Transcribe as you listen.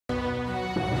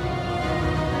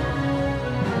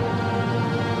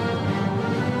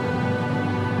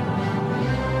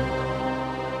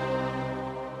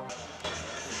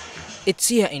It's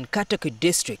here in Katakwi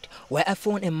district where I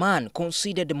found a man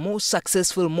considered the most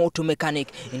successful motor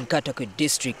mechanic in Katakwi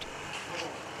district.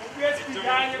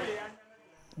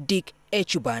 Dick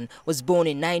Ecuban was born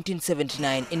in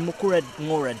 1979 in Mukura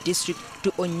Ngora district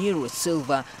to Onyiru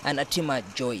Silva and Atima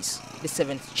Joyce, the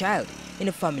seventh child in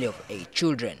a family of 8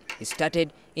 children. He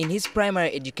started in his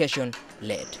primary education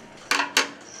late.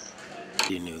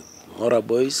 In Ngora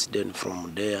Boys, then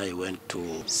from there I went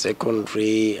to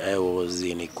secondary. I was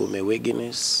in Ikume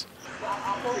Wigginess.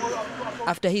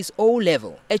 After his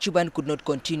O-level, Ecuban could not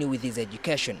continue with his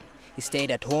education. He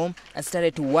stayed at home and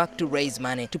started to work to raise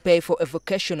money to pay for a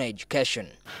vocational education.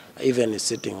 Even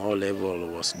sitting O-level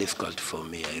was difficult for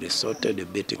me. I resorted to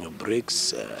beating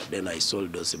bricks, then I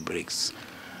sold those bricks.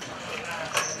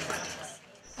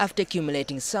 After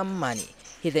accumulating some money,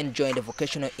 he then joined the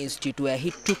Vocational Institute where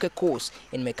he took a course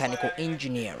in mechanical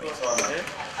engineering.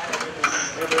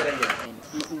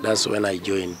 That's when I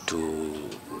joined to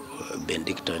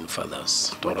Benedictine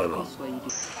Fathers, Tororo.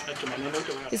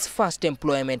 His first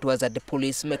employment was at the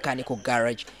police mechanical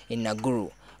garage in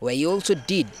Naguru, where he also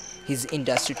did his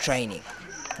industry training.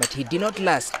 But he did not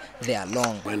last there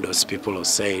long. When those people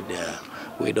said,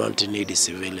 we don't need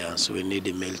civilians, we need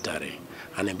the military.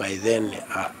 And by then,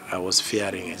 I was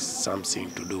fearing something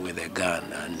to do with a gun,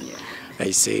 and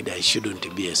I said I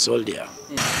shouldn't be a soldier.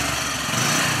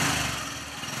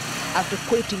 After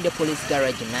quitting the police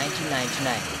garage in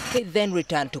 1999, he then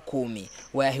returned to Kumi,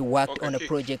 where he worked on a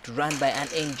project run by an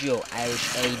NGO,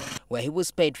 Irish Aid, where he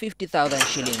was paid 50,000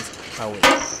 shillings per week.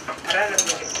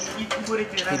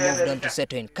 He moved on to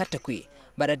settle in Katakwi,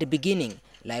 but at the beginning,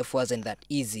 life wasn't that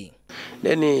easy.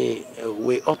 Then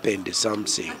we opened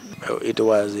something. It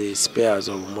was spares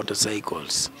of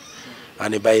motorcycles.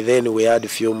 And by then we had a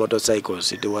few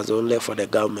motorcycles. It was only for the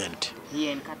government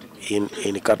in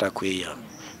Katakwi.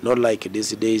 Not like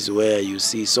these days where you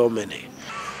see so many.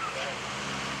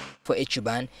 For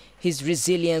Ecuban, his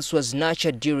resilience was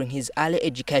nurtured during his early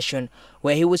education,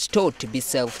 where he was taught to be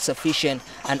self-sufficient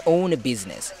and own a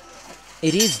business.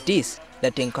 It is this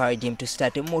that encouraged him to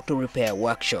start a motor repair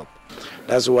workshop.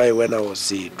 That's why when I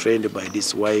was trained by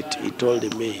this white, he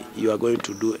told me, you are going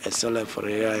to do a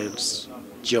self-reliance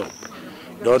job.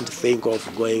 Don't think of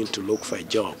going to look for a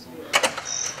job.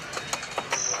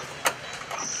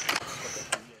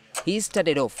 He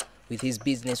started off with his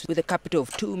business with a capital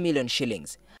of 2 million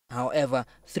shillings. However,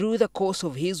 through the course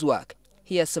of his work,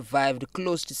 he has survived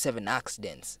close to 7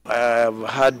 accidents. I have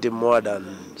had more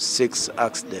than 6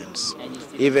 accidents.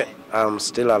 Even I'm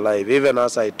still alive. Even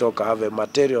as I talk, I have a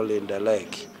material in the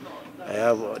leg. I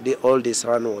have all this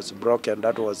hand was broken.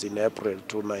 That was in April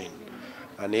 29.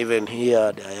 And even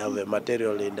here, I have a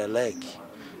material in the leg.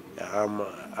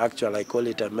 Actually, I call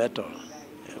it a metal.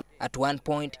 At one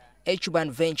point,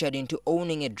 Ecuban ventured into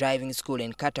owning a driving school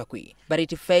in Katakwi, but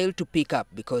it failed to pick up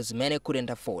because many couldn't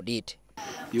afford it.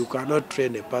 You cannot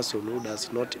train a person who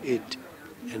does not eat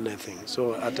anything.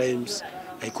 So at times,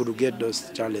 I could get those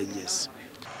challenges.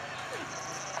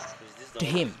 To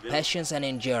him, patience and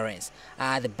endurance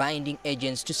are the binding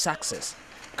agents to success.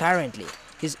 Currently,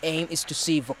 his aim is to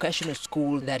see vocational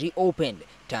school that he opened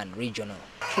turn regional.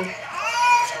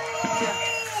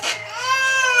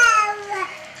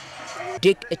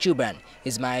 Dick Ecuban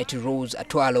is married to Rose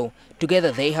Atwalo.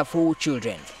 Together they have 4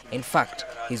 children. In fact,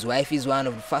 his wife is one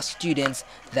of the first students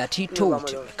that he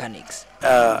taught mechanics.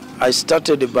 I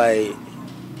started by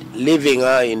leaving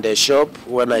her in the shop.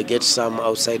 When I get some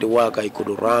outside work, I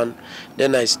could run.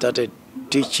 Then I started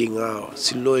teaching her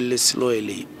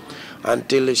slowly,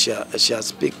 until she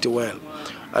has picked well.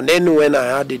 And then when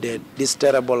I had this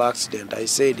terrible accident, I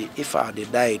said, if I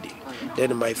had died,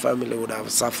 then my family would have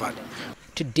suffered.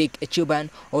 To Dick Ecuban,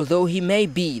 although he may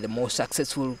be the most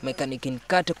successful mechanic in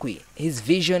Katakwi, his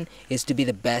vision is to be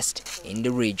the best in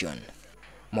the region.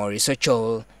 Maurice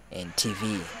Ochol,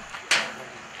 NTV.